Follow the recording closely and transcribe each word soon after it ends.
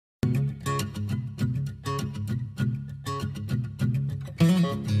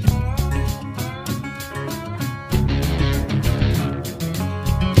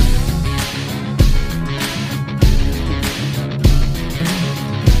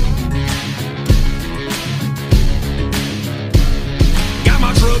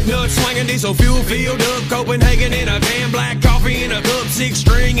nut swinging, diesel fuel filled up, Copenhagen in a can, black coffee in a cup, 6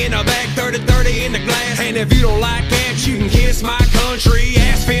 string in a bag, 30-30 in the glass. And if you don't like that, you can kiss my country.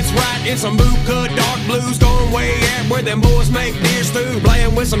 Ass fits right in some boot cut, dark blues, going way out where them boys make deer stew.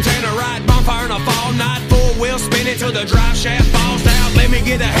 Playing with some Tannerite, bonfire in a fall night, 4-wheel spinning till the drive shaft falls out. Let me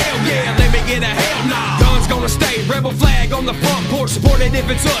get a hell yeah, let me get a hell no. Guns gonna stay, rebel flag on the front porch, supported if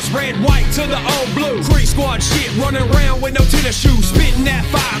it's us, red, white to the old blue. Creek squad shit, running around with no tennis shoes, spitting that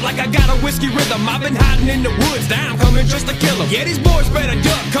fire like I got a whiskey rhythm. I've been hiding in the woods, now I'm coming just to kill 'em. Yeah, these boys better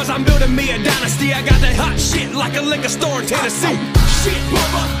duck, cause I'm building me a dynasty. I got that hot shit like a liquor store in Tennessee. Shit,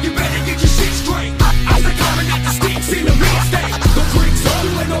 Bubba, you better get your shit straight. I'm the coming at the sticks in the real estate. The creek's on,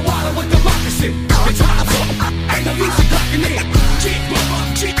 you ain't no water with democracy. The time's up, and the music locking in. Shit, Bubba,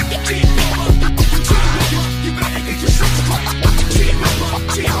 shit, Bubba. You better get your shit straight. Shit, Bubba,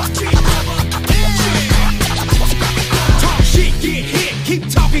 shit, Bubba. Talk shit, get hit, keep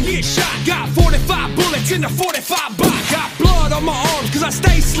talking, get shot. Got 45 bullets in the 45 box. Got blood on my arms, cause I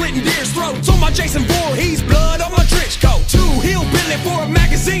stay slitting deer's throats. On my Jason Voorhees, blood on my trench coat. 2 hillbilly for a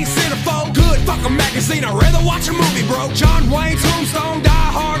magazine centerfold. Good fucking magazine, I'd rather watch a movie, bro. John Wayne, Tombstone,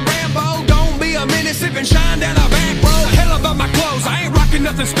 Die Hard, Rambo. Don't be a minute, sip and shine down a back road. Hell about my clothes, I ain't rocking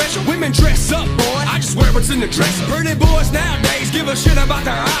nothing special. Women dress up, boy, I just wear what's in the dresser. Pretty boys nowadays give a shit about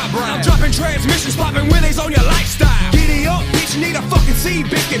their eyebrows. I'm dropping transmissions, popping willies on your lifestyle. Giddy up, bitch, need a fucking sea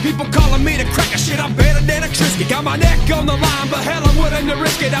biscuit. People calling me the cracker shit, I'm better than a Trisket. Got my neck on the line, but hell, I'm willing to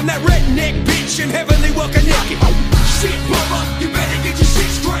risk it. I'm that redneck bitch in heavenly welcome naked. Shit, Bubba, you better get your